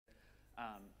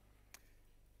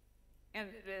And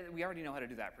we already know how to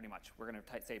do that pretty much. We're going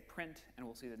to say print, and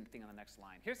we'll see the thing on the next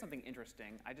line. Here's something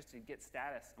interesting. I just did get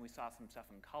status, and we saw some stuff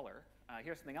in color.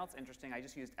 Here's something else interesting. I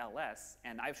just used ls.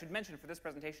 And I should mention for this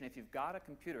presentation, if you've got a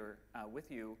computer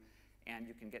with you and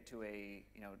you can get to a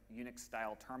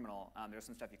Unix-style terminal, there's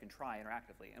some stuff you can try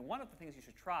interactively. And one of the things you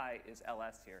should try is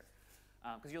ls here.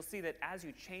 Because you'll see that as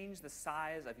you change the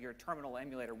size of your terminal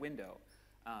emulator window,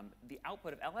 the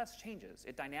output of ls changes.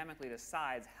 It dynamically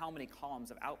decides how many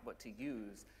columns of output to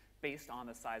use based on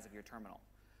the size of your terminal.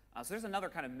 So there's another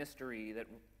kind of mystery that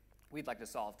we'd like to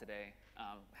solve today.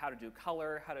 How to do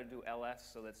color, how to do ls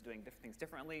so that's doing things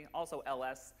differently. Also,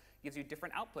 ls gives you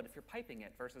different output if you're piping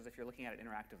it versus if you're looking at it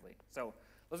interactively. So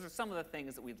those are some of the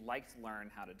things that we'd like to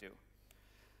learn how to do.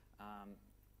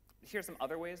 Here's some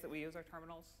other ways that we use our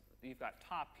terminals. You've got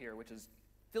top here, which is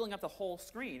filling up the whole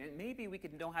screen. And maybe we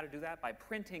could know how to do that by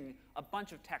printing a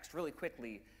bunch of text really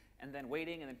quickly and then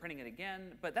waiting and then printing it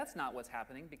again. But that's not what's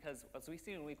happening, because as we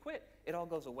see when we quit, it all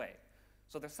goes away.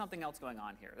 So there's something else going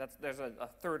on here. There's a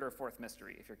third or fourth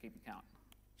mystery, if you're keeping count.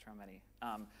 Not sure how many.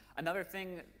 Another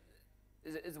thing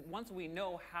is once we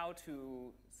know how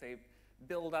to, say,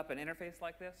 build up an interface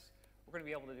like this, we're going to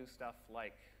be able to do stuff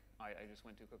like, I just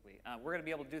went too quickly. We're going to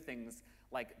be able to do things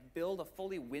like build a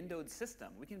fully windowed system.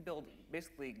 We can build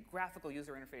basically graphical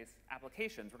user interface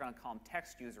applications. We're going to call them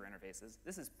text user interfaces.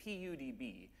 This is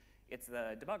PUDB. It's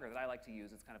the debugger that I like to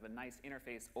use. It's kind of a nice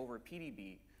interface over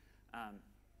PDB.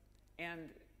 And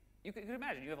you can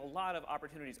imagine you have a lot of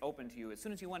opportunities open to you. As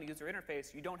soon as you want a user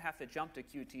interface, you don't have to jump to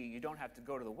Qt. You don't have to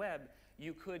go to the web.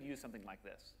 You could use something like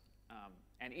this.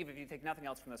 And even if you take nothing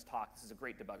else from this talk, this is a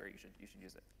great debugger. You should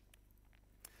use it.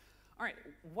 All right,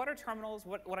 what are terminals?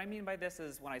 What I mean by this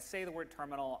is when I say the word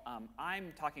terminal,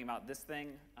 I'm talking about this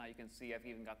thing. You can see I've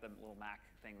even got the little Mac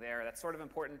thing there. That's sort of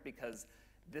important because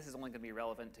this is only going to be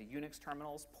relevant to Unix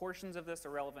terminals. Portions of this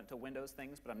are relevant to Windows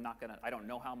things, but I don't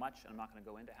know how much, and I'm not going to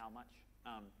go into how much.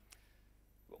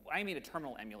 I mean a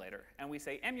terminal emulator. And we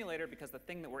say emulator because the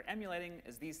thing that we're emulating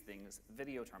is these things,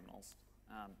 video terminals.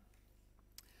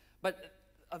 But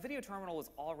a video terminal was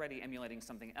already emulating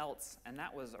something else, and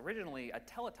that was originally a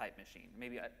teletype machine,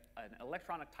 maybe an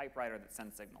electronic typewriter that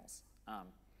sends signals.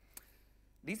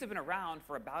 These have been around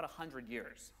for about 100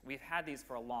 years. We've had these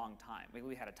for a long time.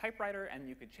 We had a typewriter, and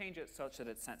you could change it such that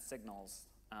it sent signals.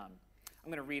 I'm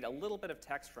going to read a little bit of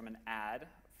text from an ad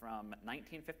from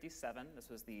 1957. This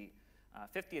was the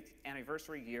 50th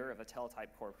anniversary year of the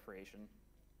Teletype Corporation.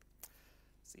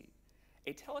 Let's see.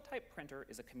 A teletype printer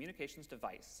is a communications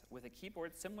device with a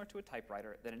keyboard similar to a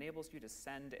typewriter that enables you to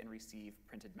send and receive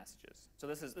printed messages. So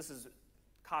this is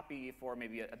copy for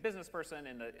maybe a business person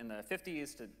in the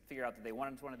 50s to figure out that they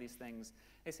wanted one of these things.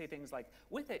 They say things like,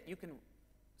 with it you can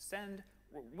send,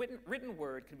 written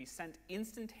word can be sent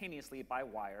instantaneously by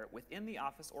wire within the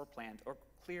office or plant or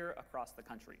clear across the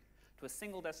country to a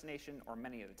single destination or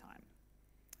many at a time.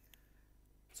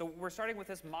 So we're starting with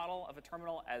this model of a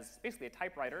terminal as basically a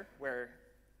typewriter where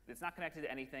it's not connected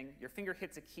to anything. Your finger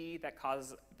hits a key that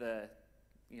causes the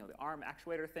arm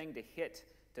actuator thing to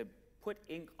put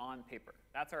ink on paper.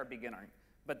 That's our beginning.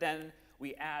 But then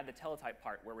we add the teletype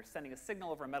part where we're sending a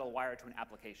signal over a metal wire to an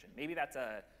application. Maybe that's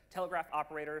a telegraph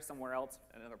operator somewhere else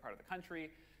in another part of the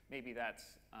country. Maybe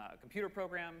that's a computer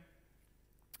program.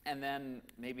 And then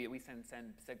maybe we send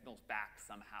signals back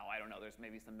somehow. I don't know. There's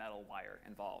maybe some metal wire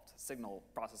involved, signal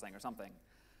processing or something.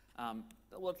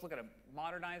 Let's look at a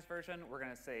modernized version. We're going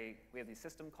to say we have these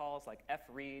system calls like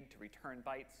fread to return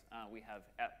bytes. We have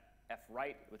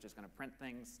fwrite, which is going to print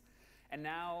things. And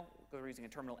now, because we're using a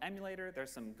terminal emulator,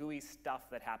 there's some GUI stuff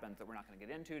that happens that we're not going to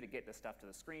get into to get this stuff to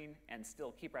the screen. And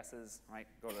still key presses, right,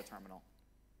 go to the terminal.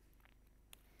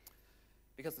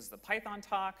 Because this is a Python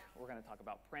talk, we're going to talk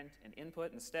about print and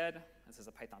input instead. This is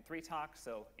a Python 3 talk,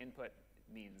 so input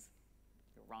means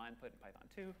your raw input in Python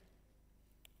 2.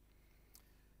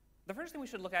 The first thing we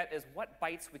should look at is what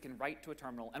bytes we can write to a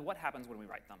terminal and what happens when we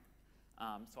write them.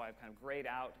 So I've kind of grayed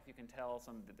out, if you can tell,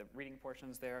 some of the reading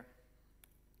portions there.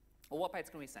 Well, what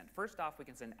bytes can we send? First off, we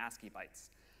can send ASCII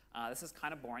bytes. This is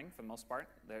kind of boring for the most part.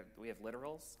 We have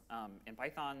literals. In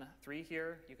Python 3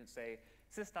 here, you can say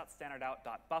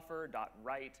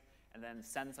sys.standardout.buffer.write, and then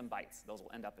send some bytes. Those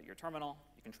will end up at your terminal.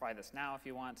 You can try this now if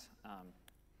you want.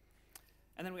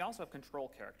 And then we also have control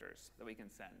characters that we can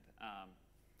send.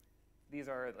 These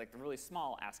are like the really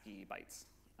small ASCII bytes.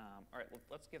 All right,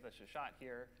 let's give this a shot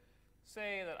here.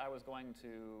 Say that I was going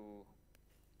to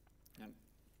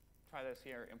try this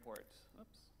here, import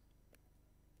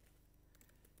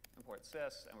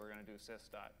sys, and we're going to do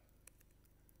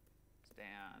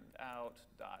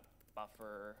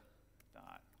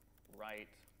sys.standout.buffer.write,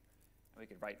 And we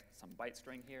could write some byte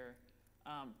string here.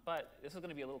 But this is going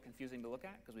to be a little confusing to look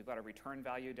at because we've got a return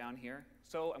value down here.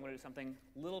 So I'm going to do something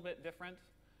a little bit different.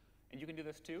 And you can do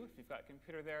this too if you've got a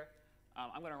computer there.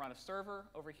 I'm going to run a server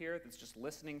over here that's just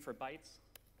listening for bytes.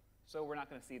 So we're not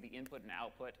going to see the input and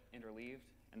output interleaved.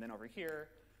 And then over here,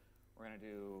 we're going to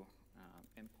do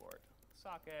import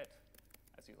socket,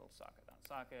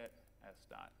 socket, s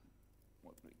dot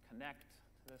connect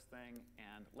to this thing,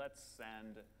 and let's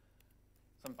send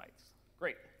some bytes.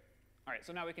 Great. All right,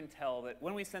 so now we can tell that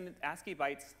when we send ASCII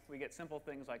bytes, we get simple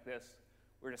things like this.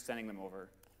 We're just sending them over.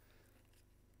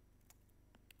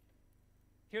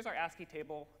 Here's our ASCII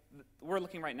table. We're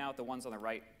looking right now at the ones on the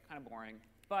right, kind of boring.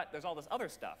 But there's all this other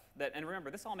stuff that, and remember,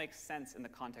 this all makes sense in the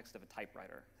context of a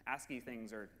typewriter. ASCII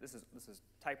things are, this is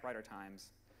typewriter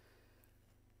times.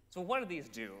 So what do these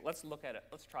do? Let's look at it.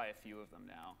 Let's try a few of them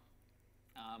now.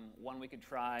 One we could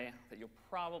try that you'll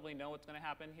probably know what's going to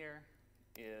happen here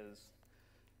is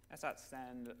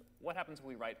s.send. What happens when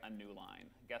we write a new line?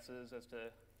 Guesses as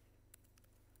to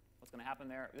what's going to happen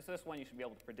there? This one you should be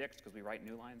able to predict because we write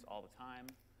new lines all the time.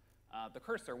 The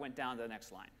cursor went down to the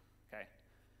next line. Okay.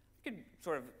 You could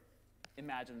sort of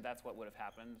imagine that's what would have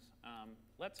happened.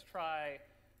 Let's try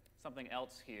something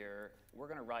else here. We're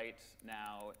going to write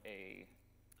now a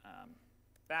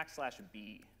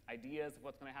 \b. Ideas of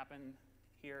what's going to happen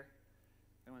here?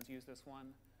 Anyone's used this one?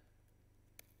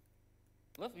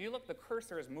 Look, you look, the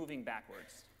cursor is moving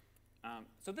backwards.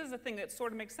 So this is a thing that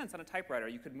sort of makes sense on a typewriter.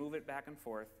 You could move it back and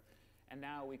forth. And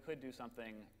now we could do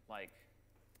something like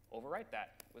overwrite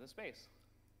that with a space.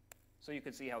 So you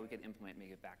could see how we could implement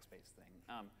maybe a backspace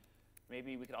thing.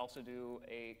 Maybe we could also do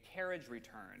a carriage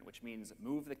return, which means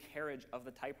move the carriage of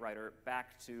the typewriter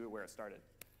back to where it started.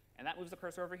 And that moves the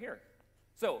cursor over here.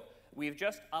 So we've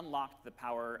just unlocked the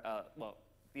power, well,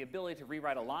 the ability to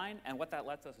rewrite a line. And what that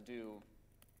lets us do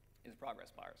is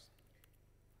progress bars.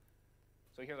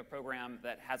 So here's a program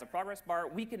that has a progress bar.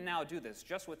 We can now do this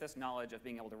just with this knowledge of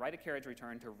being able to write a carriage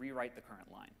return to rewrite the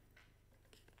current line.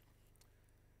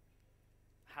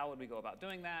 How would we go about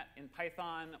doing that? In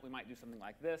Python, we might do something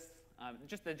like this.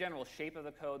 Just the general shape of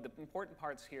the code. The important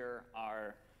parts here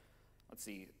are, let's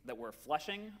see, that we're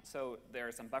flushing. So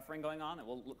there's some buffering going on that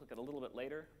we'll look at a little bit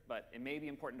later. But it may be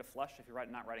important to flush if you're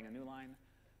not writing a new line.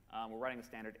 We're writing a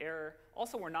standard error.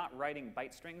 Also, we're not writing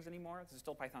byte strings anymore. This is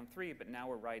still Python 3, but now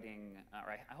we're writing,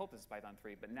 or I hope this is Python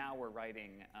 3, but now we're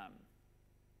writing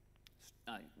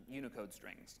Unicode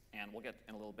strings. And we'll get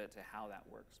in a little bit to how that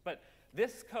works. But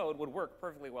this code would work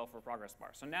perfectly well for progress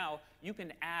bars. So now you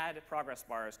can add progress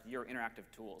bars to your interactive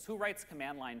tools. Who writes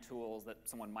command line tools that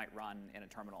someone might run in a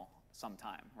terminal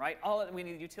sometime, right? We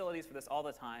need utilities for this all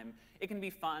the time. It can be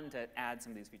fun to add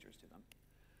some of these features to them.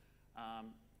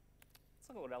 Let's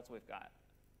look at what else we've got.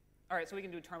 All right, so we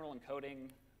can do terminal encoding.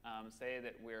 Say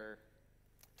that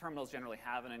terminals generally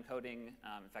have an encoding.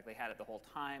 In fact, they had it the whole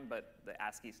time, but the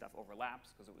ASCII stuff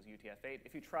overlaps because it was UTF-8.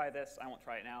 If you try this, I won't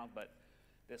try it now, but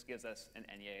this gives us an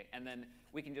NEA. And then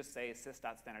we can just say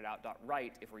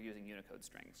sys.standardout.write if we're using Unicode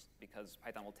strings, because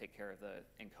Python will take care of the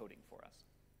encoding for us.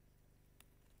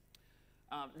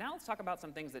 Now let's talk about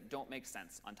some things that don't make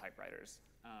sense on typewriters.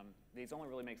 These only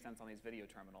really make sense on these video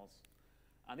terminals.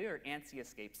 These are ANSI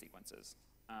escape sequences.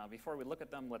 Before we look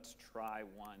at them, let's try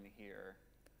one here.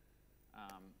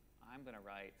 I'm going to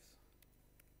write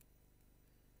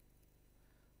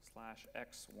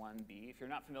 /x1b. If you're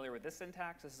not familiar with this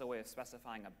syntax, this is a way of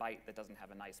specifying a byte that doesn't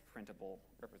have a nice printable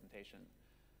representation.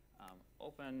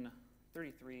 Open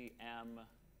 33M.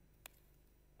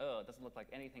 Oh, it doesn't look like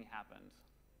anything happened.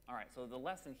 All right, so the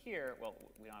lesson here, well,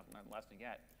 we don't have to learn the lesson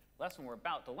yet. The lesson we're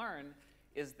about to learn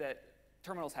is that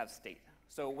terminals have state.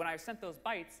 So when I sent those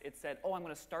bytes, it said, oh, I'm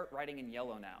going to start writing in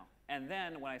yellow now. And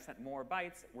then when I sent more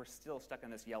bytes, we're still stuck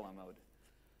in this yellow mode.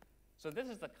 So this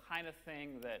is the kind of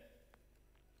thing that,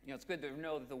 it's good to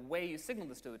know that the way you signal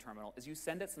this to the terminal is you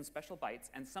send it some special bytes,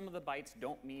 and some of the bytes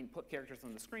don't mean put characters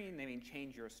on the screen, they mean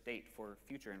change your state for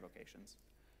future invocations.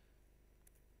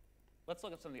 Let's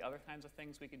look at some of the other kinds of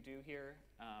things we could do here.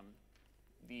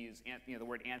 The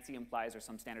word ANSI implies there's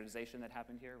some standardization that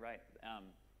happened here, right?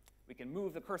 We can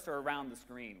move the cursor around the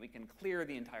screen. We can clear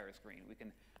the entire screen. We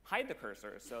can hide the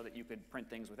cursor so that you could print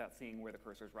things without seeing where the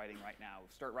cursor is writing right now.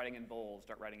 Start writing in bold,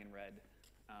 start writing in red.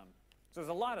 So there's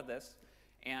a lot of this,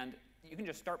 and you can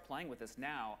just start playing with this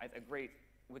now. A great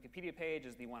Wikipedia page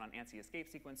is the one on ANSI escape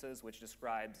sequences, which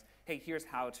describes, hey, here's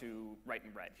how to write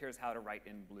in red. Here's how to write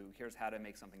in blue. Here's how to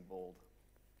make something bold.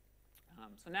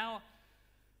 So now,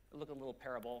 look at a little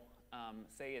parable.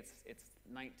 Say it's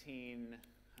 19,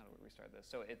 how do we restart this?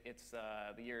 So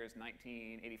the year is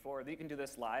 1984. You can do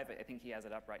this live. I think he has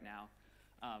it up right now.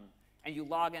 and you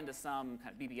log into some kind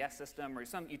of BBS system or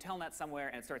some utelnet somewhere,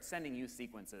 and it starts sending you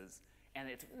sequences. And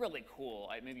it's really cool.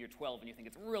 Maybe you're 12 and you think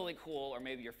it's really cool, or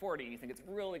maybe you're 40 and you think it's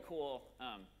really cool.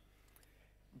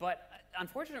 But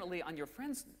unfortunately, on your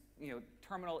friend's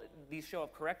terminal, these show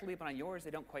up correctly, but on yours,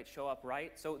 they don't quite show up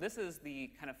right. So this is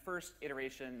the kind of first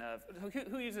iteration of,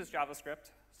 who uses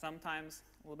JavaScript? Sometimes,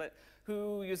 a little bit.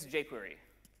 Who uses jQuery?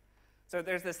 So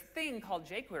there's this thing called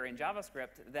jQuery in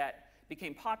JavaScript that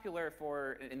became popular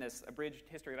in this abridged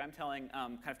history that I'm telling,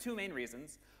 kind of two main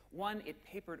reasons. One, it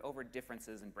papered over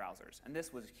differences in browsers, and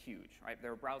this was huge, right?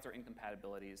 There were browser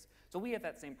incompatibilities. So we have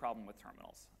that same problem with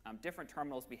terminals. Different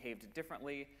terminals behaved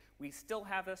differently. We still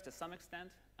have this to some extent,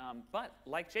 but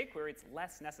like jQuery, it's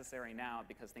less necessary now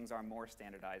because things are more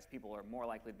standardized. People are more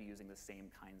likely to be using the same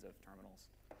kinds of terminals.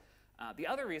 The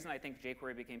other reason I think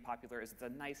jQuery became popular is it's a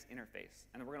nice interface,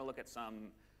 and we're going to look at some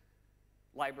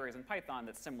libraries in Python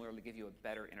that similarly give you a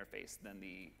better interface than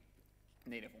the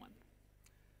native one.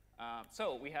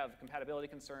 So we have compatibility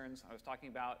concerns I was talking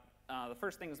about. The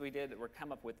first things we did were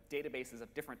come up with databases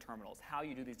of different terminals, how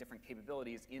you do these different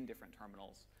capabilities in different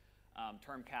terminals.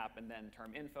 Termcap and then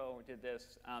terminfo did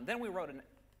this. Then we wrote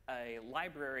a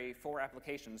library for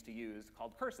applications to use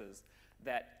called curses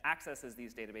that accesses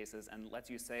these databases and lets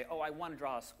you say, oh, I want to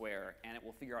draw a square, and it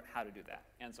will figure out how to do that,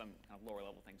 and some kind of lower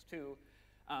level things too.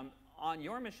 On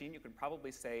your machine, you could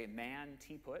probably say man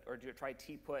tput, or try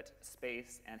tput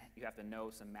space, and you have to know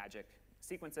some magic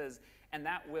sequences, and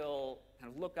that will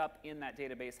kind of look up in that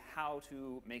database how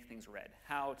to make things red,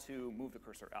 how to move the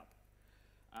cursor up.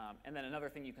 And then another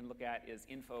thing you can look at is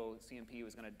info CMP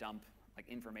is going to dump like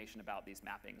information about these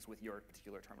mappings with your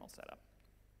particular terminal setup.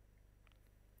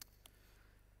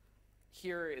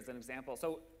 Here is an example.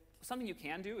 So something you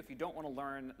can do if you don't want to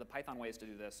learn the Python ways to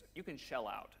do this, you can shell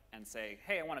out and say,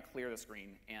 hey, I want to clear the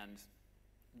screen, and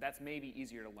that's maybe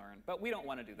easier to learn. But we don't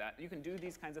want to do that. You can do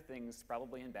these kinds of things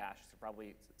probably in Bash, so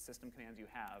probably system commands you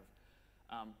have.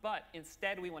 But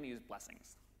instead, we want to use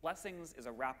blessings. Blessings is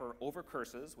a wrapper over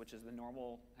curses, which is the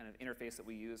normal kind of interface that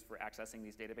we use for accessing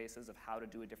these databases of how to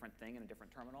do a different thing in a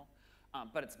different terminal.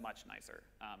 But it's much nicer.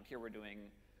 Here we're doing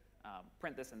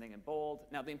print this and thing in bold.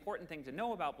 Now, the important thing to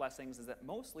know about blessings is that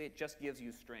mostly it just gives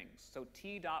you strings. So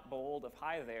t.bold of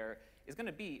hi there is going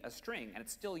to be a string, and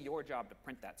it's still your job to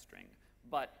print that string.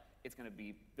 But it's going to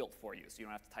be built for you, so you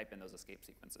don't have to type in those escape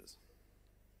sequences.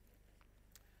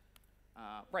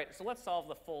 Right, so let's solve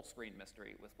the full screen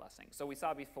mystery with blessings. So we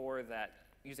saw before that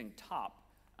using top,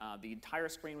 the entire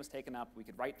screen was taken up. We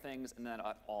could write things, and then it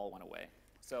all went away.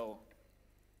 So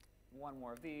one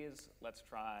more of these. Let's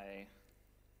try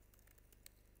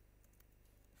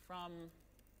from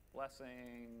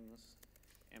blessings,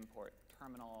 import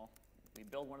terminal. We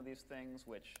build one of these things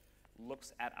which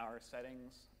looks at our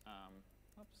settings.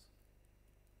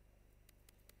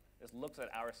 This looks at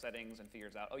our settings and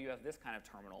figures out, oh, you have this kind of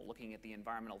terminal looking at the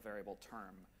environmental variable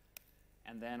term.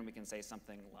 And then we can say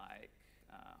something like,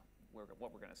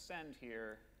 what we're going to send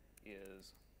here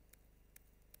is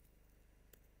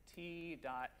t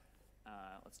dot,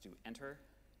 let's do enter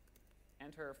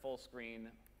full screen.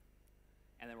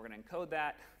 And then we're going to encode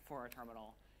that for our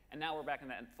terminal. And now we're back in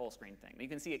that full screen thing. You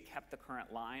can see it kept the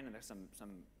current line, and there's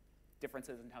some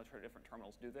differences in how different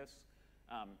terminals do this.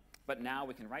 But now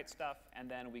we can write stuff, and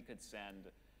then we could send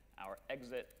our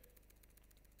exit,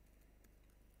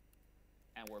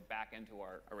 and we're back into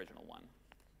our original one.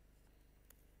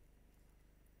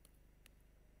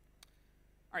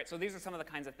 All right, so these are some of the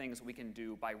kinds of things we can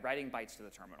do by writing bytes to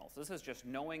the terminal. So this is just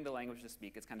knowing the language to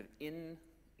speak. It's kind of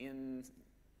in-band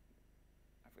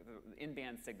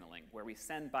signaling, where we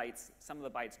send bytes. Some of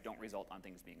the bytes don't result on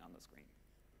things being on the screen.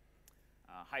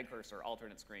 Hide cursor,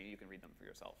 alternate screen, you can read them for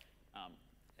yourself.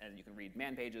 And you can read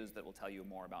man pages that will tell you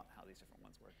more about how these different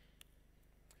ones work.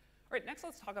 All right, next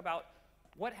let's talk about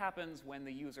what happens when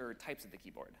the user types at the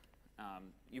keyboard.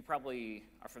 You probably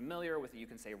are familiar with, you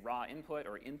can say raw input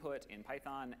or input in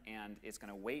Python, and it's going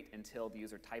to wait until the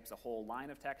user types a whole line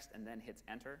of text and then hits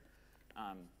enter.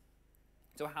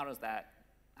 So how does that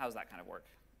kind of work?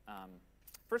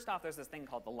 First off, there's this thing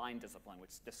called the line discipline,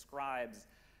 which describes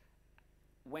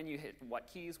when you hit what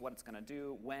keys, what it's going to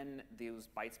do, when those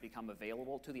bytes become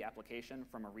available to the application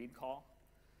from a read call.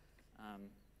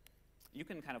 You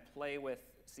can kind of play with,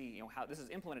 see how this is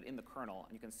implemented in the kernel,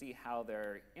 and you can see how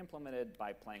they're implemented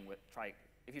by playing with,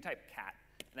 if you type cat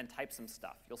and then type some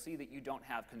stuff, you'll see that you don't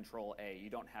have Control A,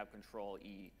 you don't have Control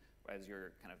E as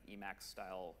your kind of Emacs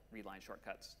style read line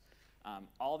shortcuts.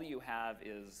 All that you have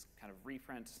is kind of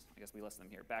reprint, I guess we list them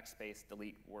here, backspace,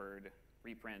 delete word,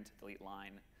 reprint, delete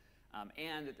line.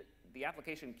 And the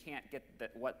application can't get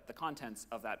the contents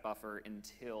of that buffer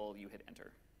until you hit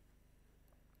enter.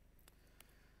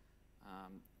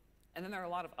 And then there are a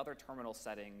lot of other terminal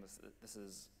settings. This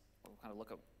is, we'll kind of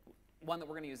look at, one that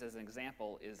we're going to use as an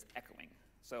example is echoing.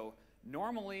 So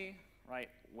normally, right,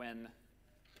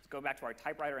 let's go back to our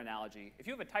typewriter analogy. If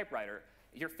you have a typewriter,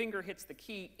 your finger hits the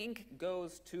key, ink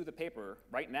goes to the paper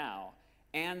right now,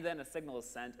 and then a signal is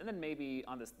sent, and then maybe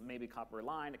on this copper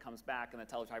line, it comes back, and the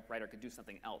teletypewriter could do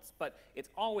something else. But it's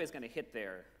always going to hit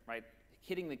there, right?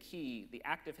 Hitting the key, the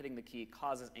act of hitting the key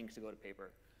causes ink to go to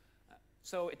paper.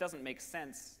 So it doesn't make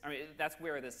sense. I mean, that's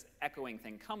where this echoing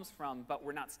thing comes from, but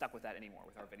we're not stuck with that anymore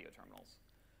with our video terminals.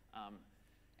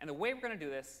 And the way we're going to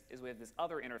do this is with this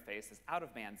other interface, this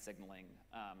out-of-band signaling,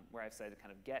 where I've said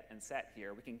kind of get and set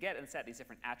here. We can get and set these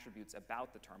different attributes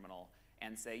about the terminal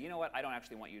and say, you know what, I don't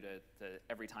actually want you to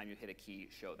every time you hit a key,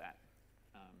 show that.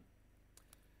 So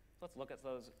let's look at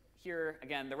those. Here,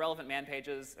 again, the relevant man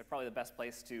pages are probably the best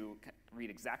place to read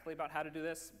exactly about how to do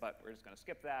this, but we're just going to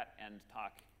skip that and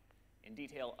talk in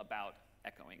detail about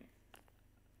echoing.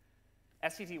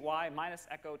 STTY minus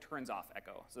echo turns off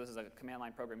echo. So this is a command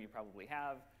line program you probably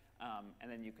have.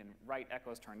 And then you can write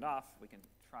echoes turned off. We can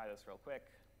try this real quick.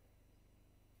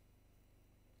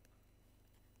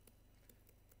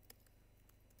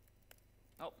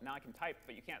 Oh, now I can type,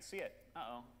 but you can't see it.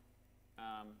 Uh-oh.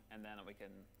 And then we can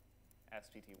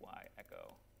STTY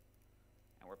echo,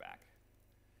 and we're back.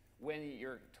 When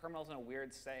your terminal's in a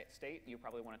weird state, you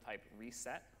probably want to type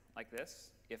reset like this,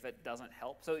 if it doesn't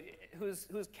help. So who's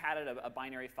catted a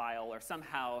binary file, or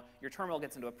somehow your terminal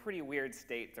gets into a pretty weird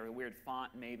state, there's a weird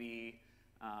font maybe,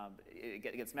 it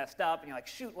gets messed up, and you're like,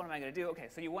 shoot, what am I going to do? Okay,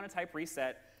 so you want to type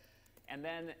reset, and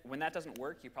then when that doesn't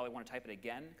work, you probably want to type it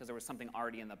again, because there was something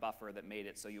already in the buffer that made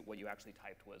it so what you actually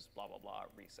typed was blah, blah, blah,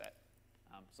 reset.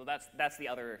 So that's the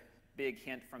other big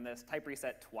hint from this. Type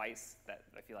reset twice.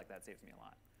 I feel like that saves me a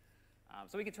lot.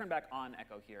 So we can turn back on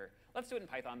echo here. Let's do it in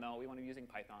Python, though. We want to be using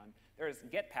Python. There's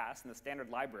getPass in the standard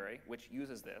library, which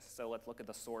uses this. So let's look at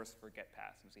the source for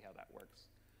getPass and see how that works.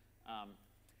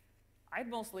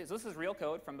 So this is real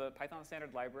code from the Python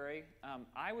standard library.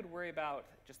 I would worry about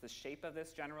just the shape of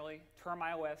this generally.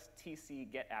 term-ios tc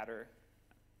getAddr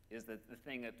is the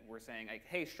thing that we're saying, like,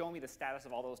 hey, show me the status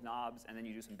of all those knobs, and then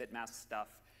you do some bitmask stuff.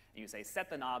 And you say, set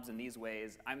the knobs in these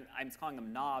ways. I'm calling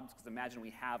them knobs because imagine we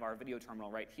have our video terminal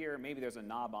right here. Maybe there's a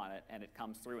knob on it, and it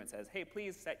comes through and says, hey,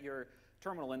 please set your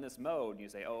terminal in this mode. And you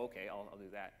say, oh, OK, I'll do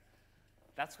that.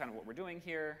 That's kind of what we're doing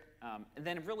here. And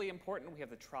then really important, we have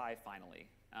the try finally.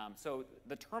 So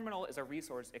the terminal is a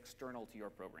resource external to your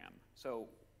program. So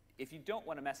if you don't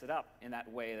want to mess it up in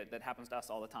that way that happens to us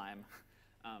all the time,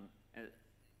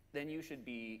 then you should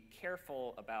be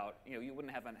careful about, you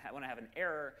wouldn't want to have an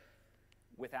error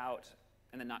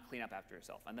and then not clean up after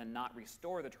yourself, and then not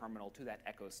restore the terminal to that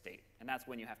echo state. And that's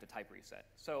when you have to type reset.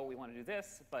 So we want to do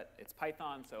this, but it's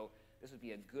Python, so this would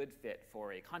be a good fit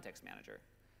for a context manager.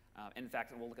 In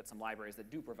fact, we'll look at some libraries that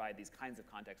do provide these kinds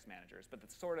of context managers. But the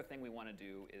sort of thing we want to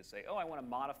do is say, oh, I want to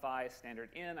modify standard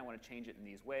in. I want to change it in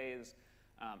these ways.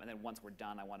 And then once we're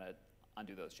done, I want to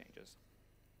undo those changes.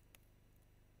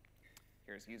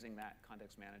 Here's using that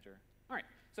context manager. All right,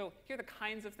 so here are the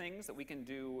kinds of things that we can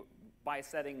do by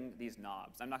setting these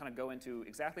knobs. I'm not going to go into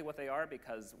exactly what they are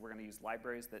because we're going to use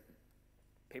libraries that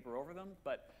paper over them.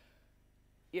 But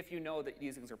if you know that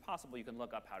these things are possible, you can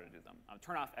look up how to do them.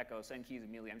 Turn off echo, send keys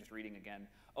immediately. I'm just reading again.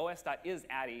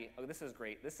 os.isAddy. Oh, this is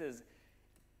great.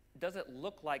 Does it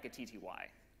look like a TTY?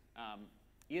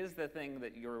 Is the thing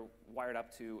that you're wired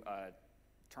up to a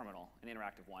terminal, an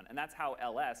interactive one? And that's how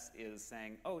ls is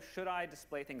saying, oh, should I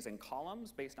display things in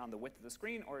columns based on the width of the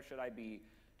screen, or should I be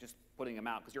just putting them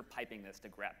out? Because you're piping this to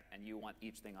grep, and you want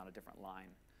each thing on a different line.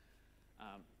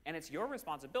 And it's your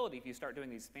responsibility, if you start doing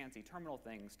these fancy terminal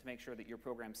things, to make sure that your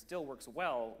program still works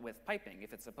well with piping,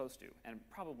 if it's supposed to, and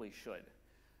probably should.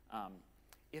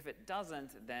 If it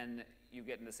doesn't, then you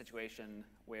get in a situation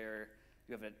where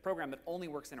you have a program that only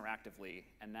works interactively,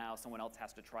 and now someone else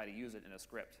has to try to use it in a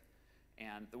script.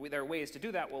 And there are ways to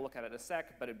do that. We'll look at it in a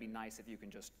sec, but it'd be nice if you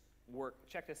can just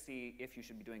check to see if you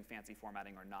should be doing fancy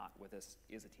formatting or not with this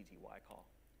is a TTY call.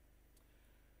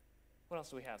 What else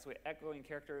do we have? So we have echoing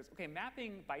characters. OK,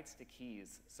 mapping bytes to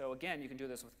keys. So again, you can do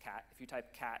this with cat. If you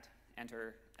type cat,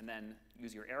 enter, and then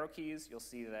use your arrow keys, you'll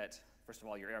see that, first of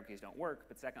all, your arrow keys don't work,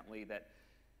 but secondly, that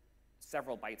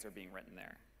several bytes are being written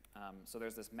there. So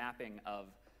there's this mapping of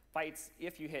bytes.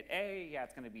 If you hit A, yeah,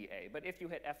 it's going to be A. But if you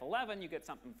hit F11, you get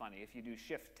something funny. If you do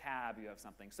Shift-Tab, you have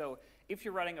something. So if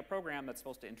you're writing a program that's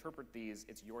supposed to interpret these,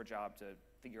 it's your job to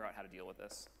figure out how to deal with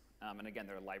this. And again,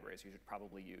 there are libraries you should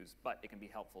probably use, but it can be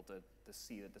helpful to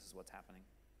see that this is what's happening.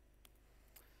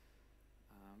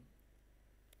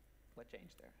 What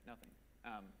changed there? Nothing.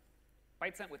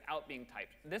 Byte sent without being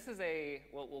typed. This is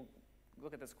we'll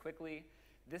look at this quickly.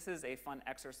 This is a fun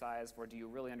exercise for do you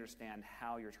really understand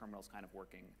how your terminal's kind of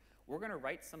working. We're going to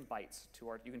write some bytes to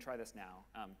our, you can try this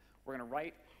now. We're going to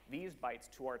write these bytes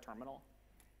to our terminal,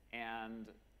 and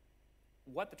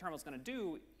what the terminal's going to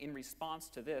do in response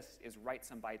to this is write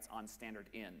some bytes on standard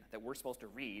in that we're supposed to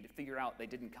read, figure out they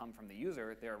didn't come from the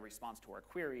user, they're a response to our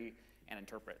query, and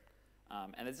interpret.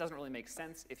 And this doesn't really make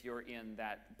sense if you're in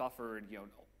that buffered,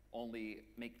 only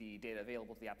make the data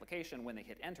available to the application when they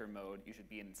hit enter mode. You should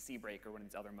be in CBreak or one of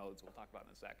these other modes we'll talk about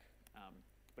in a sec.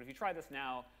 But if you try this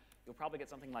now, you'll probably get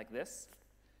something like this.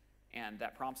 And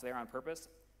that prompt's there on purpose.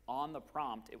 On the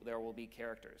prompt, there will be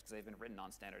characters because they've been written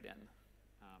on standard in.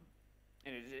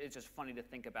 And it's just funny to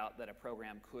think about that a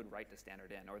program could write to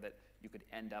standard in, or that you could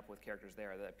end up with characters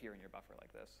there that appear in your buffer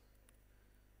like this.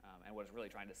 And what it's really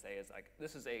trying to say is, like,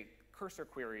 this is a cursor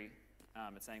query.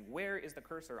 It's saying, where is the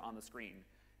cursor on the screen?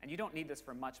 And you don't need this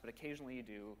for much, but occasionally you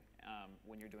do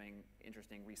when you're doing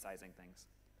interesting resizing things.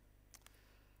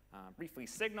 Briefly,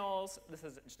 signals. This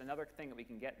is just another thing that we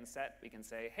can get and set. We can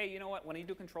say, hey, you know what? When you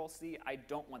do Control-C, I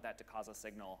don't want that to cause a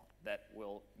signal that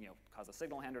will cause a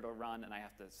signal handler to run, and I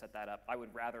have to set that up. I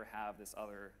would rather have this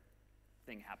other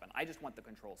thing happen. I just want the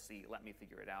Control-C. Let me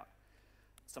figure it out.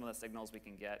 Some of the signals we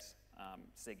can get,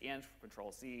 sig-int for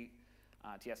Control-C.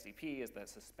 TSCP is the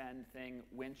suspend thing.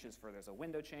 Winch is for there's a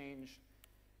window change.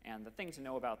 And the thing to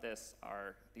know about this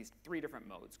are these 3 different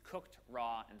modes, cooked,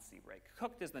 raw, and CBreak.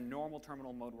 Cooked is the normal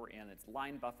terminal mode we're in. It's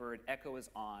line buffered, echo is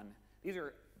on. These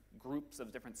are groups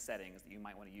of different settings that you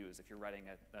might want to use if you're writing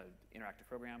an interactive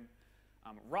program.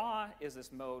 Raw is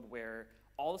this mode where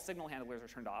all the signal handlers are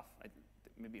turned off,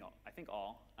 maybe all, I think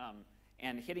all,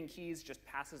 and hitting keys just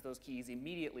passes those keys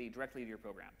immediately directly to your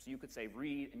program. So you could say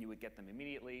read, and you would get them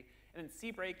immediately. And then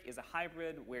CBreak is a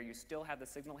hybrid where you still have the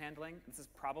signal handling. This is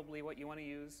probably what you want to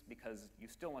use because you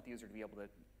still want the user to be able to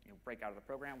break out of the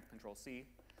program with Control-C,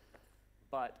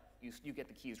 but you get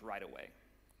the keys right away.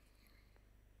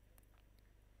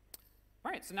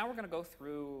 All right, so now we're going to go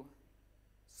through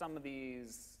some of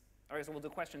these. All right, so we'll do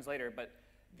questions later, but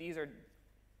these are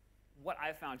what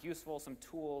I've found useful, some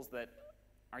tools that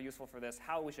are useful for this,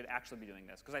 how we should actually be doing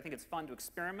this. Because I think it's fun to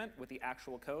experiment with the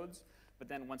actual codes, but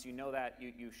then once you know that,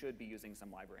 you should be using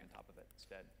some library on top of it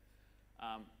instead.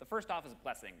 The first off is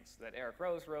blessings that Eric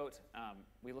Rose wrote.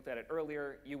 We looked at it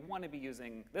earlier. You want to be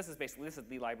using, this is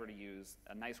the library to use,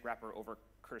 a nice wrapper over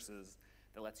curses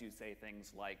that lets you say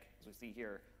things like, as we see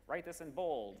here, write this in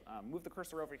bold, move the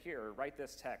cursor over here, write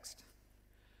this text.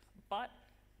 But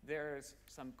there's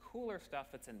some cooler stuff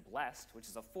that's in Blessed, which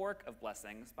is a fork of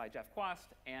Blessings by Jeff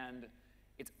Quast, and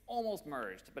it's almost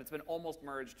merged, but it's been almost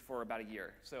merged for about a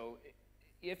year. So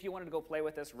if you wanted to go play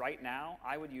with this right now,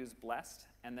 I would use Blessed,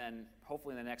 and then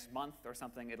hopefully in the next month or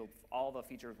something, all the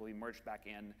features will be merged back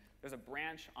in. There's a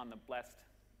branch on the Blessed,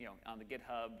 on the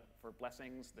GitHub for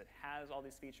Blessings that has all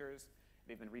these features.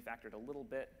 They've been refactored a little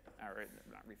bit, or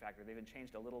not refactored, they've been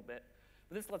changed a little bit.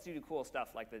 But this lets you do cool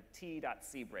stuff like the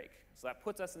t.cbreak. So that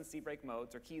puts us in CBreak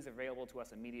mode, so keys available to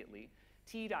us immediately.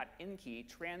 T.inkey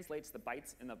translates the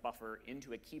bytes in the buffer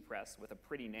into a key press with a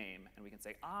pretty name, and we can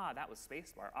say, ah, that was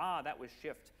spacebar, ah, that was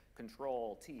shift,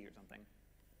 control, T or something.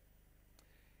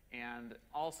 And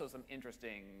also some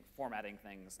interesting formatting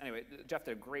things. Anyway, Jeff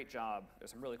did a great job.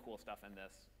 There's some really cool stuff in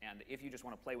this. And if you just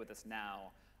want to play with this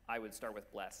now, I would start with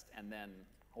Blessed, and then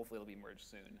hopefully it'll be merged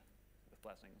soon with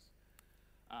Blessings.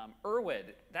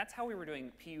 Erwid, that's how we were doing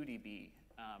PUDB.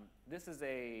 This is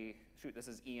this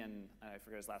is Ian, I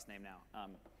forget his last name now,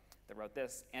 that wrote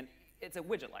this. And it's a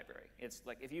widget library. It's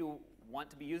like if you want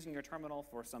to be using your terminal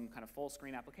for some kind of full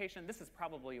screen application, this is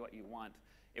probably what you want.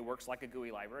 It works like a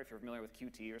GUI library. If you're familiar with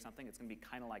Qt or something, it's going to be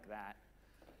kind of like that,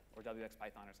 or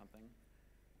WXPython or something.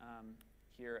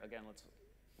 Here, again, let's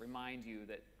remind you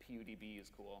that PUDB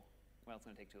is cool. Well, it's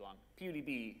going to take too long.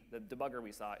 PUDB, the debugger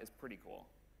we saw, is pretty cool.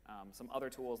 Some other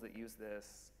tools that use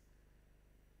this,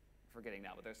 I'm forgetting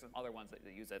now, but there's some other ones that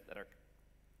use it that are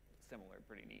similar,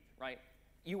 pretty neat, right?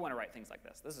 You want to write things like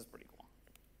this. This is pretty cool.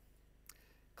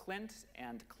 Clint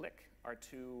and Click are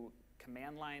 2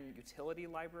 command line utility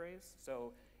libraries.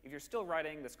 So if you're still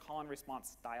writing this call and response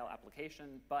style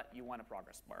application, but you want a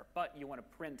progress bar, but you want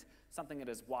to print something that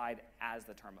is wide as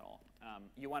the terminal.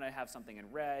 You want to have something in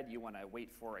red, you want to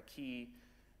wait for a key.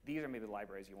 These are maybe the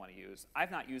libraries you want to use. I've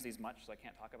not used these much, so I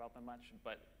can't talk about them much,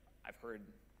 but I've heard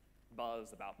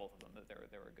buzz about both of them, that they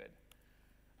were good.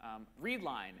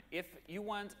 Readline, if you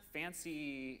want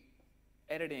fancy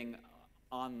editing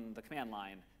on the command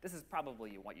line, this is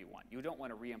probably what you want. You don't want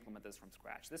to re-implement this from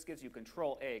scratch. This gives you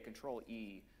Control-A,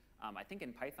 Control-E. I think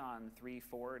in Python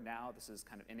 3.4 now, this is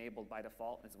kind of enabled by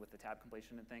default with the tab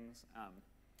completion and things.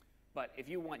 But if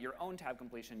you want your own tab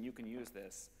completion, you can use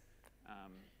this.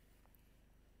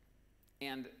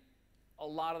 And a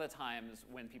lot of the times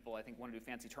when people, I think, want to do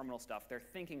fancy terminal stuff, they're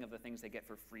thinking of the things they get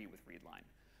for free with readline.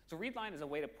 So readline is a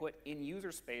way to put in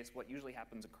user space what usually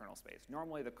happens in kernel space.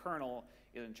 Normally, the kernel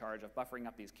is in charge of buffering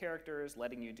up these characters,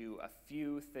 letting you do a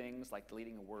few things like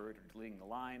deleting a word or deleting the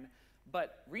line.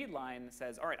 But readline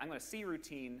says, all right, I'm going to C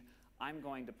routine. I'm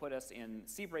going to put us in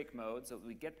C break mode so that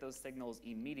we get those signals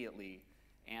immediately.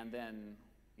 And then,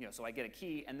 so I get a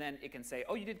key, and then it can say,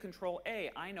 oh, you did Control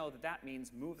A. I know that that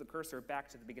means move the cursor back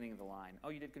to the beginning of the line. Oh,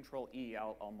 you did Control E.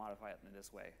 I'll modify it in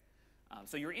this way.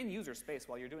 So you're in user space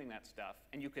while you're doing that stuff,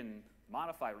 and you can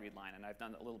modify readline. And I've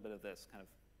done a little bit of this, kind of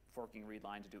forking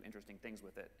readline to do interesting things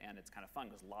with it. And it's kind of fun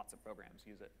because lots of programs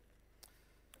use it.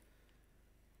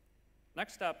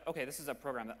 Next up, OK, this is a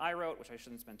program that I wrote, which I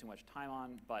shouldn't spend too much time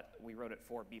on. But we wrote it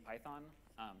for BPython,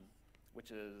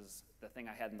 which is the thing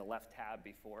I had in the left tab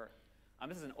before.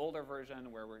 This is an older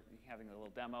version where we're having a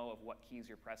little demo of what keys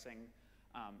you're pressing.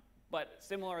 But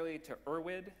similarly to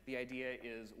Erwid, the idea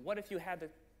is, what if you had the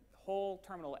whole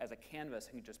terminal as a canvas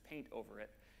and you just paint over it,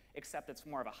 except it's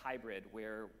more of a hybrid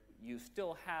where you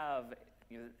still have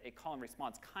a call and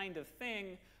response kind of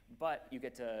thing, but you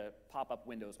get to pop up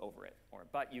windows over it.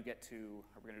 But you get to,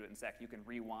 we're going to do it in a sec, you can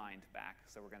rewind back.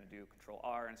 So we're going to do Control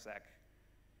R in a sec.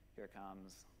 Here it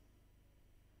comes.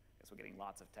 I guess we're getting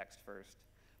lots of text first.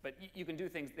 But you can do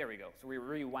things, there we go. So we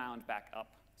rewound back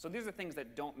up. So these are things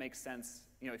that don't make sense.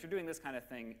 If you're doing this kind of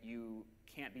thing, you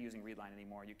can't be using readline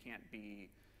anymore. You can't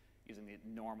be using the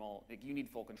normal, you need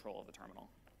full control of the terminal.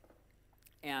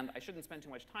 And I shouldn't spend too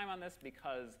much time on this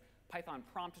because Python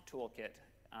prompt toolkit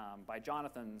by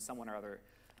Jonathan, someone or other,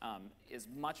 is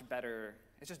much better.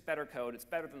 It's just better code. It's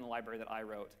better than the library that I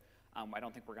wrote. I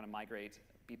don't think we're going to migrate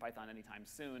BPython anytime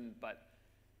soon, but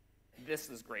this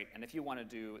is great. And if you want to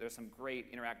do, there's some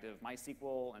great interactive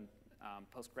MySQL and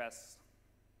Postgres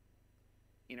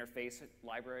interface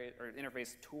library or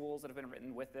interface tools that have been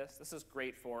written with this. This is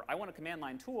great for, I want a command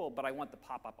line tool, but I want the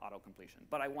pop-up auto completion.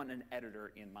 But I want an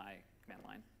editor in my command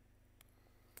line.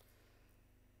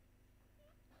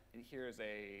 And here's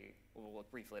we'll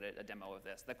briefly a demo of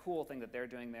this. The cool thing that they're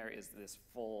doing there is this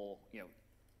full,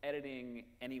 editing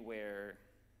anywhere,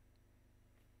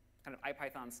 kind of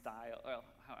IPython style. Well,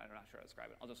 I'm not sure how to describe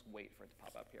it. I'll just wait for it to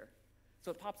pop up here.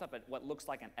 So it pops up at what looks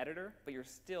like an editor, but you're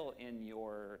still in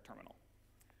your terminal.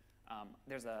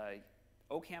 There's a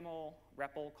OCaml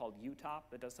REPL called UTOP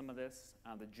that does some of this.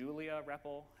 The Julia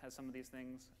REPL has some of these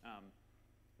things.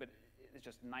 But it's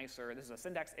just nicer. This is a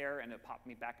syntax error, and it popped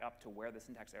me back up to where the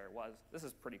syntax error was. This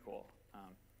is pretty cool,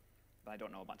 but I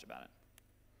don't know a bunch about it.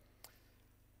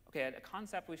 OK, a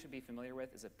concept we should be familiar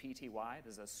with is a PTY.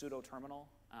 This is a pseudo terminal.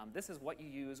 This is what you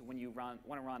use when you want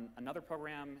to run another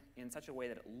program in such a way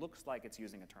that it looks like it's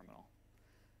using a terminal.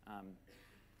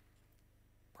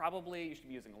 Probably you should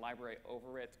be using a library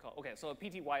over it. OK, so a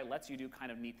PTY lets you do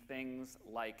kind of neat things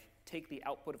like take the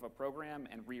output of a program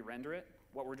and re-render it.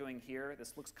 What we're doing here,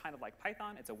 this looks kind of like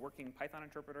Python. It's a working Python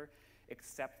interpreter,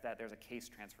 except that there's a case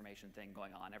transformation thing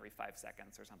going on every 5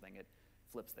 seconds or something. It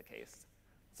flips the case.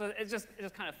 So it's just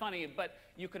kind of funny, but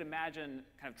you could imagine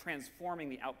kind of transforming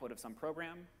the output of some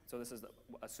program. So this is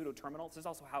a pseudo terminal. This is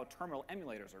also how terminal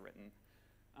emulators are written.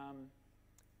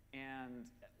 And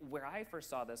where I first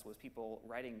saw this was people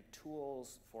writing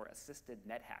tools for assisted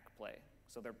NetHack play.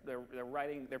 So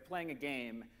they're playing a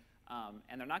game,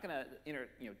 and they're not going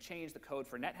to change the code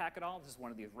for NetHack at all. This is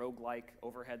one of these roguelike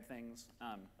overhead things.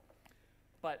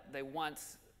 But they want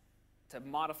to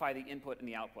modify the input and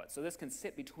the output. So this can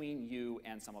sit between you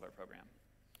and some other program.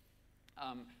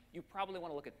 You probably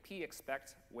want to look at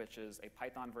pexpect, which is a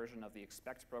Python version of the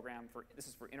expect program. This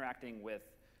is for interacting with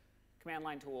command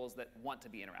line tools that want to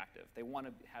be interactive. They want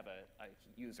to have a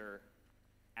user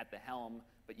at the helm,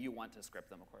 but you want to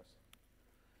script them, of course.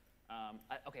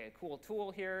 OK, a cool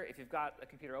tool here. If you've got a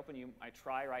computer open, you might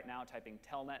try right now typing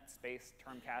telnet space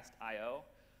termcast.io.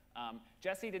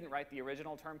 Jesse didn't write the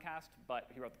original termcast, but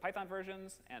he wrote the Python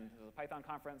versions, and there's a Python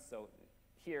conference. So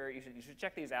here, you should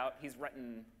check these out. He's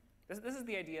written, this is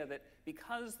the idea that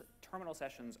because terminal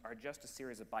sessions are just a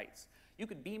series of bytes, you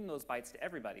could beam those bytes to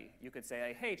everybody. You could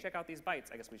say, hey, check out these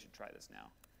bytes. I guess we should try this now.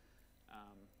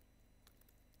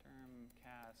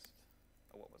 Termcast,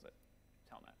 oh, what was it?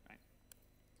 Telnet, right?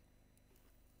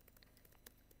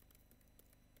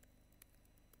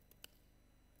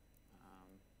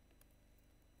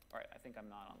 All right, I think I'm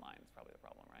not online. It's probably the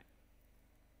problem, right?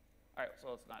 All right,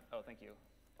 so it's not, oh, thank you.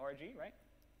 ORG, right?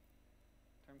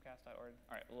 Termcast.org.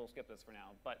 All right, we'll skip this for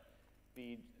now. But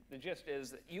the gist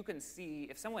is that you can see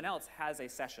if someone else has a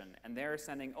session and they're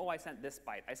sending, oh, I sent this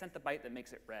byte. I sent the byte that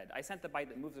makes it red. I sent the byte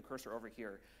that moves the cursor over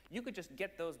here. You could just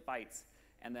get those bytes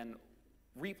and then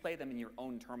replay them in your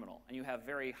own terminal. And you have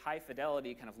very high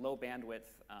fidelity, kind of low bandwidth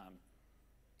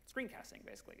screencasting,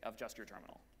 basically, of just your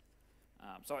terminal.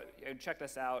 So check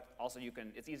this out. Also,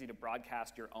 it's easy to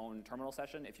broadcast your own terminal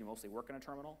session if you mostly work in a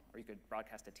terminal, or you could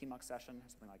broadcast a TMUX session, or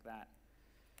something like that.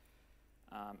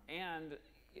 And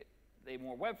the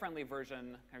more web-friendly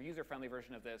version, kind of user-friendly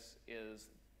version of this is,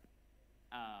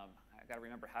 I've got to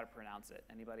remember how to pronounce it.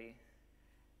 Anybody?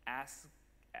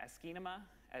 Askinema?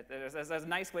 There's a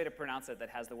nice way to pronounce it that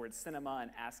has the word cinema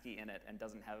and ASCII in it and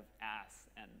doesn't have ass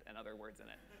and other words in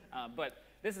it. But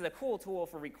this is a cool tool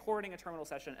for recording a terminal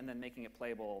session and then making it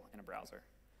playable in a browser.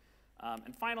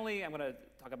 And finally, I'm going to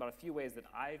talk about a few ways that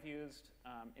I've used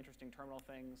interesting terminal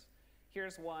things.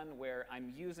 Here's one where I'm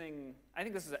using, I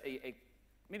think this is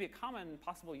maybe a common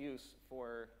possible use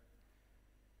for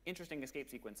interesting escape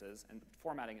sequences and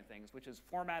formatting and things, which is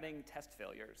formatting test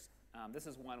failures. This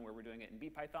is one where we're doing it in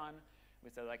EuroPython. We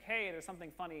say like, hey, there's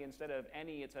something funny. Instead of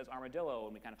any, it says armadillo,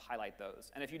 and we kind of highlight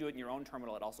those. And if you do it in your own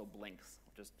terminal, it also blinks,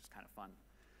 which is just kind of fun.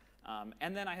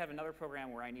 And then I have another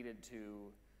program where I needed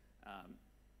to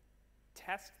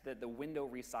test that the window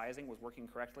resizing was working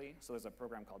correctly. So there's a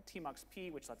program called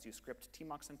tmuxp, which lets you script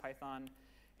tmux in Python.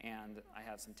 And I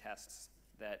have some tests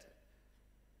that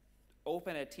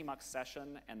open a tmux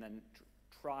session and then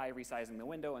try resizing the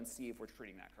window and see if we're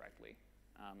treating that correctly.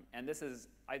 And this is,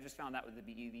 I just found that would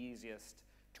be the easiest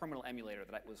terminal emulator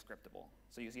that was scriptable.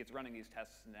 So you see it's running these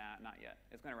tests, not yet.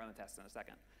 It's going to run the tests in a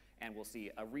second. And we'll see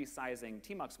a resizing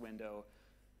tmux window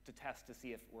to test to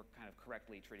see if we're kind of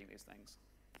correctly treating these things.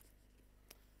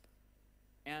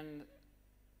 And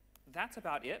that's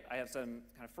about it. I have some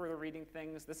kind of further reading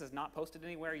things. This is not posted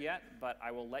anywhere yet, but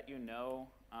I will let you know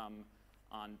on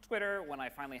Twitter when I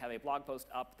finally have a blog post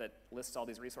up that lists all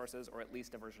these resources, or at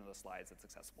least a version of the slides that's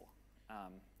accessible.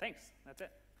 Thanks. That's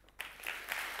it.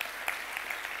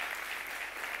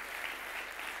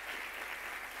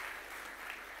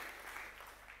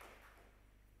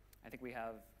 I think we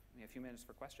have a few minutes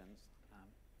for questions.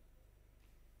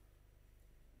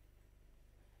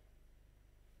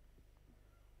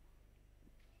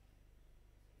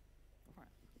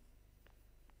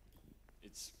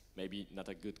 It's maybe not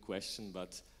a good question,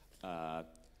 but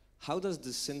how does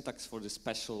the syntax for the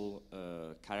special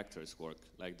characters work?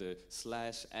 Like the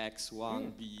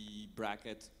 /x1b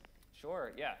bracket?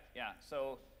 Sure, yeah.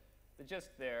 So the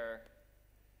gist there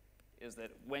is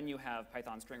that when you have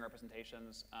Python string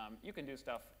representations, you can do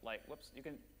stuff like,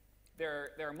 there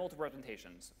are multiple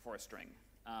representations for a string.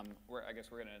 I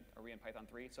guess are we in Python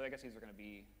 3? So I guess these are going to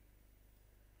be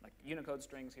like Unicode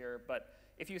strings here. But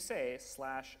if you say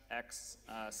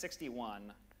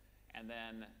 /x61, and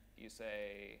then you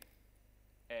say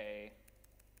a,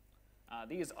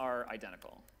 these are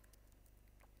identical,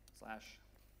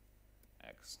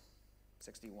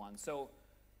 /x61. So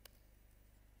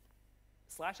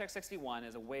 /x61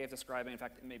 is a way of describing, in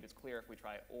fact, maybe it's clear if we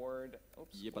try ord,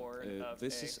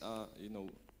 this is,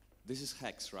 this is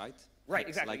hex, right? Right, hex,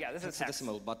 exactly, like yeah, this is hex.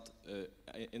 Decimal, but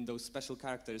in those special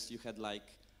characters, you had like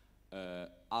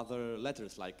other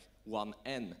letters, like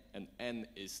 1n, and n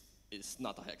is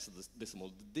not a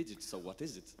hexadecimal digit, so what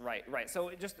is it? Right.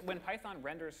 So just when Python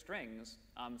renders strings,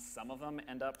 some of them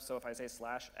end up, so if I say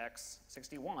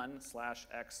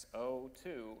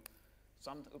 /x61/x02,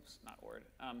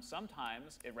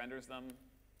 sometimes it renders them,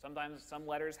 sometimes some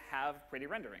letters have pretty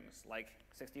renderings, like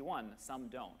 61, some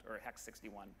don't, or hex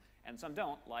 61, and some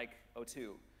don't, like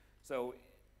 02. So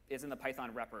it's in the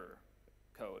Python repr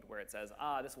code where it says,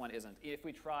 this one isn't. If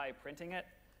we try printing it,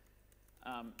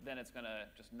 then it's going to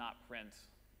just not print.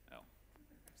 Oh,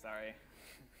 sorry.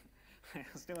 I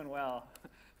was doing well. I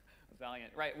was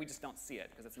valiant. Right, we just don't see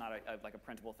it because it's not like a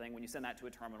printable thing. When you send that to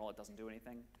a terminal, it doesn't do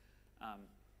anything.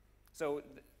 So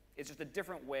it's just a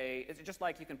different way. It's just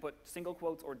like you can put single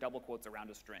quotes or double quotes around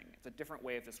a string. It's a different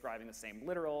way of describing the same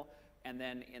literal. And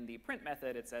then in the print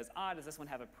method, it says, does this one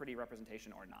have a pretty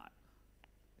representation or not?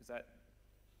 Is that?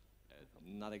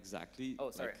 Not exactly.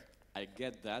 Oh, sorry. Like, I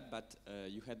get that, but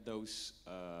you had those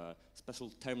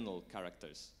special terminal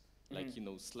characters, like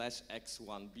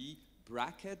 /x1b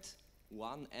bracket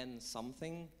 1n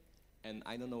something, and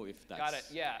I don't know if that's got it.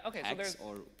 Yeah. Okay. hex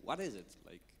or what is it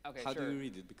like? Okay, how sure. do you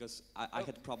read it? Because I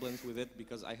had problems with it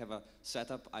because I have a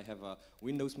setup. I have a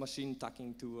Windows machine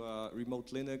talking to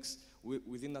remote Linux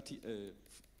within a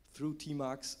through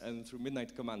Tmax and through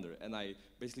Midnight Commander, and I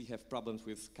basically have problems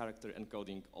with character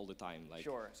encoding all the time. Like,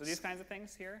 sure. So these kinds of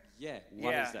things here? Yeah,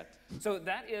 what is that? So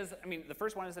that is, I mean, the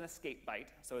first one is an escape byte,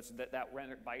 so it's that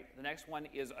rendered byte. The next one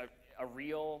is a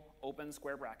real open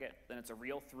square bracket, then it's a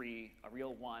real 3, a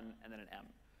real 1, and then an M.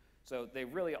 So they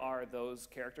really are those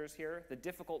characters here. The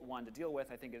difficult one to deal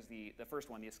with, I think, is the first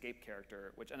one, the escape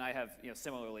character, which, and I have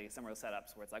similar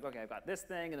setups where it's like, okay, I've got this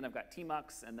thing, and then I've got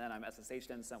tmux, and then I'm SSH'd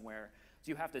in somewhere. So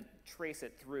you have to trace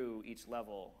it through each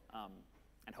level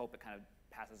and hope it kind of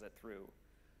passes it through.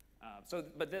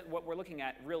 But what we're looking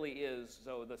at really is,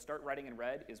 so the start writing in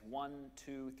red is 1,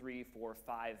 2, 3, 4,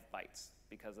 5 bytes,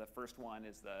 because the first one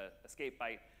is the escape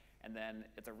byte, and then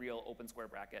it's a real open square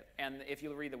bracket. And if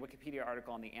you read the Wikipedia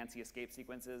article on the ANSI escape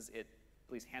sequences, it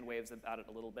at least hand waves about it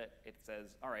a little bit. It says,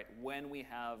 all right, when we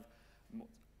have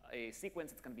a sequence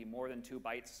that's going to be more than 2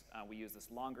 bytes, we use this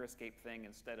longer escape thing.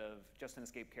 Instead of just an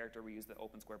escape character, we use the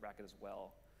open square bracket as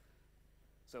well.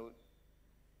 So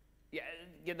yeah,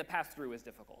 the pass-through is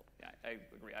difficult. Yeah, I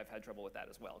agree. I've had trouble with that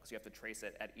as well, because you have to trace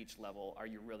it at each level. Are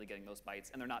you really getting those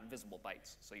bytes? And they're not visible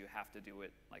bytes, so you have to do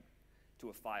it like to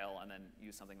a file and then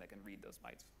use something that can read those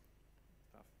bytes.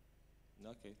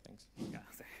 Okay, thanks. Yeah.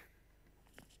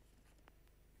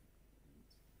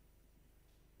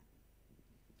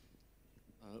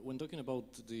 When talking about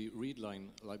the readline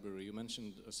library, you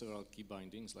mentioned several key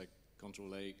bindings like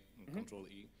Control-A and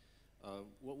Control-E.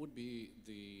 What would be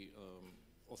the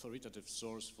authoritative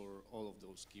source for all of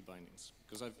those key bindings?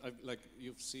 Because like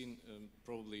you've seen,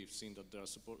 probably seen that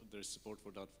there's support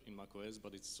for that in macOS,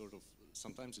 but it's sort of,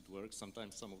 sometimes it works,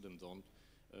 sometimes some of them don't.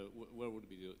 Where would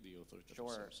be the authoritative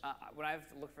source? When I've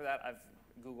looked for that, I've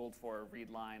Googled for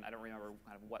readline. I don't remember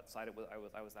kind of what site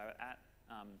I was at.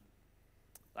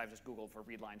 I've just Googled for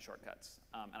readline shortcuts,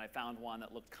 and I found one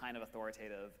that looked kind of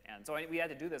authoritative. And so we had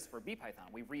to do this for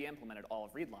BPython. We re-implemented all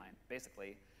of readline,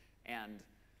 basically. And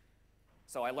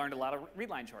so I learned a lot of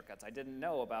readline shortcuts. I didn't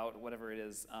know about whatever it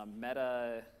is,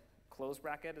 meta close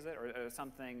bracket, is it? Or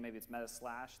something, maybe it's meta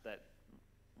slash that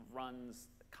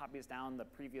copies down the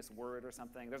previous word or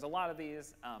something. There's a lot of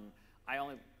these.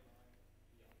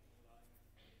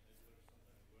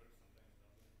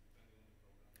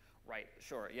 Right,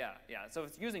 sure, yeah. So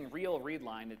if it's using real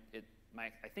readline,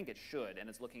 I think it should, and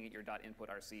it's looking at your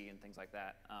 .input.rc and things like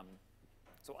that.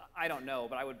 So I don't know,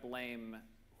 but I would blame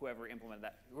whoever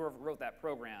wrote that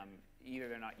program. Either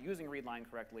they're not using readline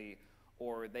correctly,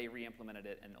 or they re-implemented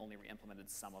it and only re-implemented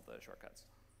some of the shortcuts.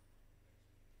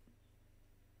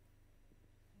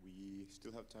 We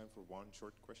still have time for one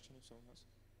short question if someone has.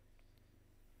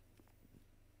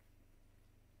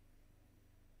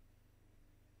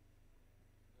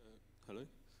 Hello.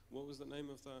 What was the name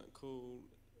of that called?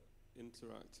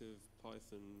 Interactive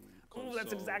Python console? Oh,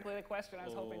 that's exactly the question I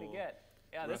was hoping to get.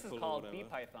 Yeah, this is called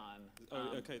BPython.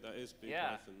 Oh, okay, that is BPython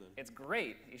yeah, then. It's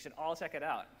great. You should all check it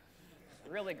out.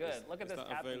 Really good. Look at this tab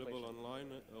completion. Is that available online?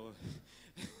 Or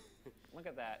Look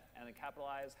at that, and then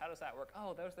capitalize. How does that work?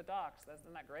 Oh, there's the docs.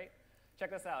 Isn't that great?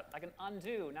 Check this out. I can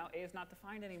undo. Now A is not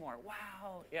defined anymore.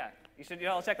 Wow. Yeah, you should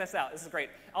all check this out. This is great.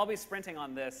 I'll be sprinting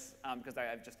on this because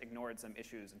I've just ignored some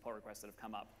issues and pull requests that have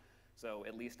come up. So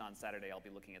at least on Saturday, I'll be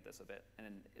looking at this a bit. And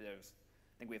then I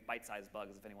think we have bite-sized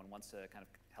bugs if anyone wants to kind of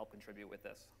help contribute with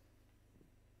this.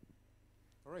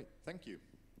 All right, thank you.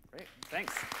 Great,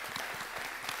 thanks.